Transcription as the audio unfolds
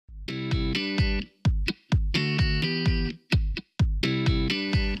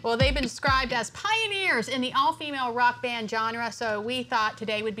Well, they've been described as pioneers in the all-female rock band genre, so we thought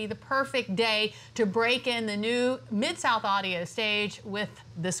today would be the perfect day to break in the new Mid-South Audio stage with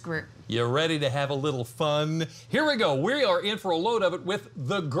this group. You ready to have a little fun? Here we go. We are in for a load of it with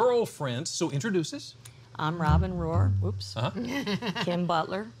the Girlfriends. So introduce us. I'm Robin Rohr. Oops. Kim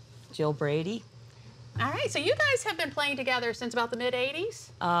Butler, Jill Brady. All right, so you guys have been playing together since about the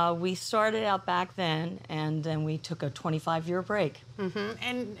mid-'80s? We started out back then, and then we took a 25-year break.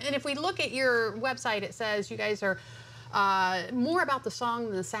 And if we look at your website, it says you guys are more about the song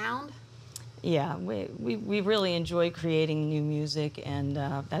than the sound. Yeah, we really enjoy creating new music, and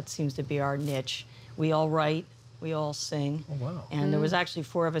that seems to be our niche. We all write, we all sing. Oh, wow. And there was actually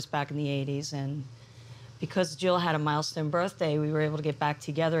 4 of us back in the 80s, and because Jill had a milestone birthday, we were able to get back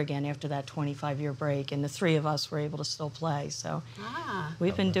together again after that 25-year break, and the 3 of us were able to still play. So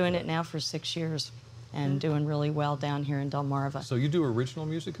we've been doing it now for 6 years and doing really well down here in Delmarva. So you do original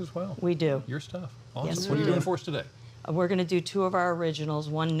music as well? We do. Your stuff. Awesome. Yes, what are we you do. doing for us today? We're going to do 2 of our originals,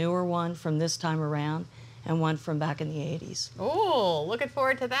 one newer one from this time around, and one from back in the 80s. Oh, looking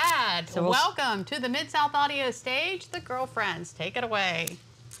forward to that. So welcome to the Mid-South Audio stage, the Girlfriends. Take it away.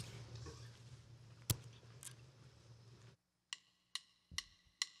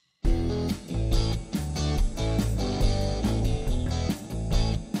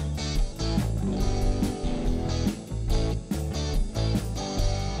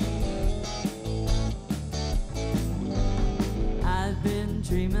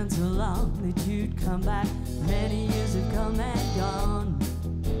 Dreaming so long that you'd come back. Many years have come and gone.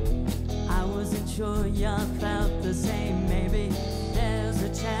 I wasn't sure you felt the same. Maybe there's a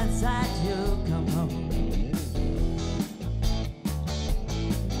chance that you'll come home.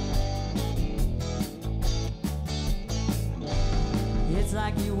 It's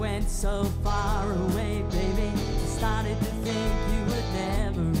like you went so far away, baby. I started to think you would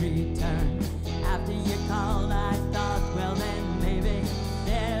never return. After you called, I thought, well then maybe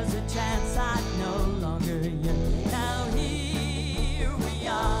there's a chance I'd no longer yearn. Now here we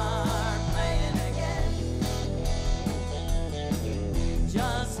are playing again,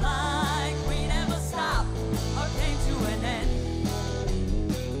 just like we never stopped or came to an end.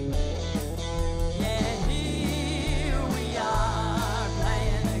 Yeah, here we are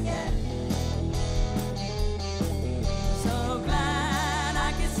playing again. So glad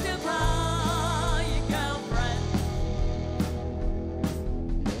I can still call you girlfriend.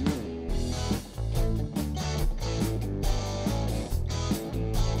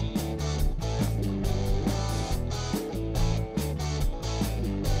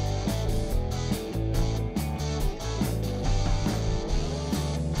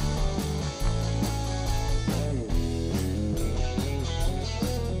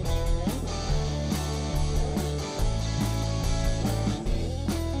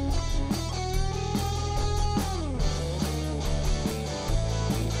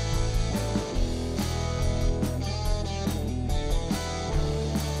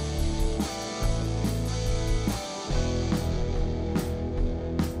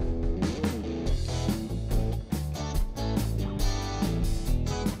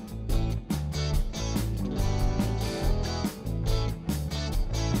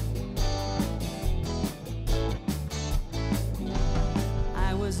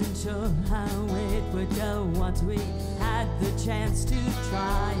 Wasn't sure how it would go once we had the chance to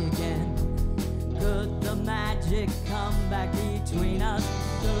try again. Could the magic come back between us?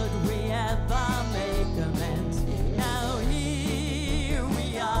 Could we ever make amends? Now here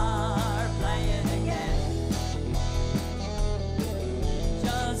we are playing again,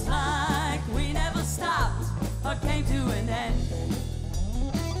 just like we never stopped or came to an end.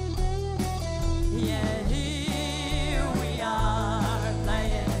 Yeah, here we are.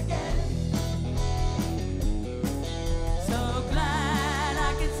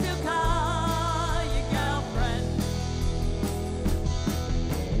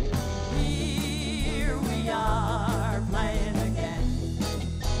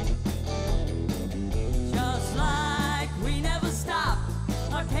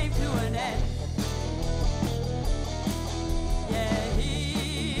 Came to an end. Yeah,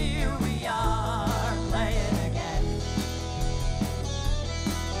 here we are playing again.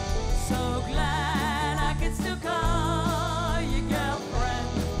 So glad I can still call you girlfriend.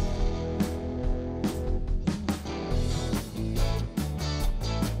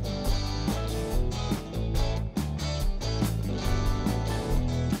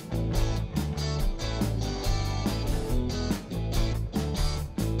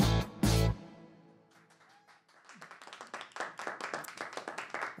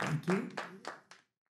 Thank you.